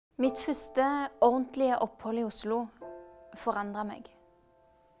Mitt første ordentlige opphold i Oslo forandret meg.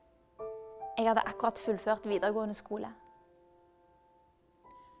 Jeg hadde akkurat fullført videregående skole.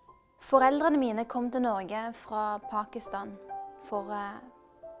 Foreldrene mine kom til Norge fra Pakistan for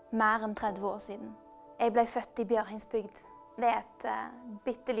mer enn 30 år siden. Jeg ble født i Bjørhinsbygd. Det er et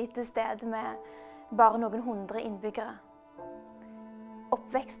bittelite sted med bare noen 100 innbyggere.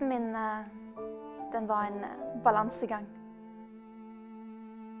 Oppveksten min den var en balansegang.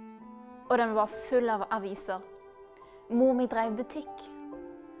 Og den var full av aviser. Mor mi drev butikk.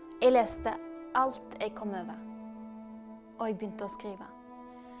 Jeg leste alt jeg kom over. Og jeg begynte å skrive.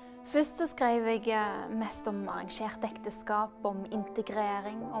 Først så skrev jeg mest om arrangert ekteskap, om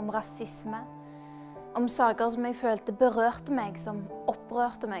integrering, om rasisme. Om saker som jeg følte berørte meg, som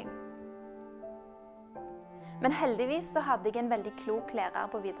opprørte meg. Men heldigvis så hadde jeg en veldig klok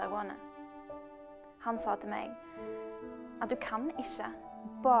lærer på videregående. Han sa til meg at du kan ikke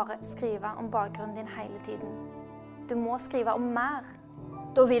bare skrive om bakgrunnen din hele tiden. Du må skrive om mer.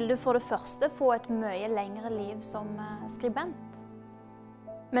 Da vil du for det første få et mye lengre liv som skribent.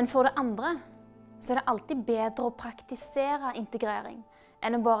 Men for det andre så er det alltid bedre å praktisere integrering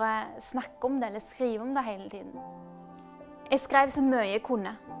enn å bare snakke om det eller skrive om det hele tiden. Jeg skrev så mye jeg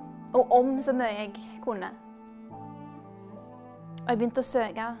kunne, og om så mye jeg kunne. Og jeg begynte å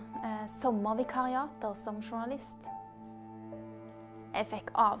søke sommervikariater som journalist. Jeg fikk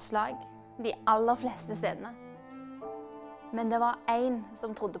avslag de aller fleste stedene. Men det var én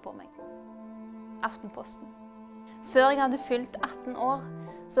som trodde på meg. Aftenposten. Før jeg hadde fylt 18 år,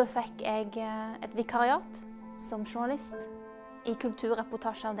 så fikk jeg et vikariat som journalist i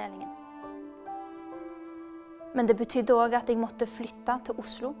kulturreportasjeavdelingen. Men det betydde også at jeg måtte flytte til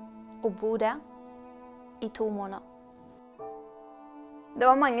Oslo og bo der i 2 måneder. Det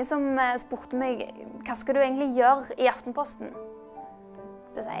var mange som spurte meg, hva skal du egentlig gjøre i Aftenposten?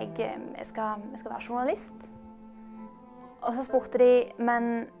 Da sa jeg skal være journalist. Og så spurte de,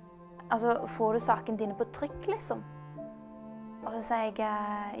 men altså, får du sakene dine på trykk, liksom? Og så sa jeg,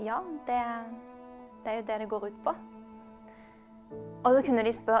 ja, det er jo det går ut på. Og så kunne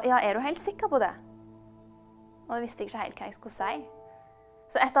de spørre, ja, er du helt sikker på det? Og da visste jeg ikke helt hva jeg skulle si.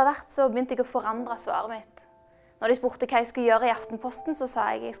 Så etter hvert så begynte jeg å forandre svaret mitt. Når de spurte hva jeg skulle gjøre i Aftenposten, så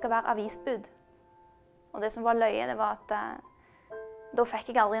sa jeg skal være avisbud. Og det som var løye, det var at da fikk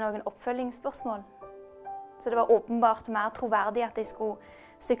jeg aldri noen oppfølgingsspørsmål. Så det var åpenbart mer troverdig at jeg skulle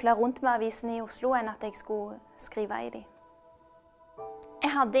sykle rundt med avisen i Oslo, enn at jeg skulle skrive i dem.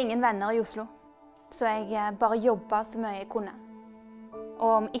 Jeg hadde ingen venner i Oslo, så jeg bare jobbet så mye jeg kunne. Og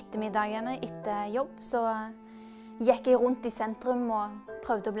om ettermiddagene etter jobb, så gikk jeg rundt i sentrum og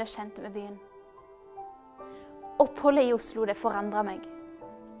prøvde å bli kjent med byen. Oppholdet i Oslo, det forandret meg.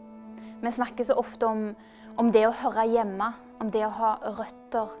 Vi snakker så ofte om det å høre hjemme, om det å ha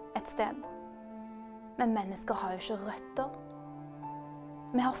røtter et sted. Men mennesker har jo ikke røtter.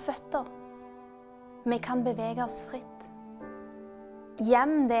 Vi har føtter. Vi kan bevege oss fritt.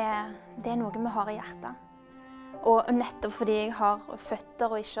 Hjem, det er noe vi har i hjertet. Og nettopp fordi jeg har føtter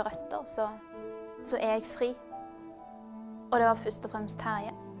og ikke røtter, så er jeg fri. Og det var først og fremst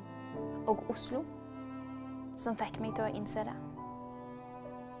Terje og Oslo som fikk meg til å innse det.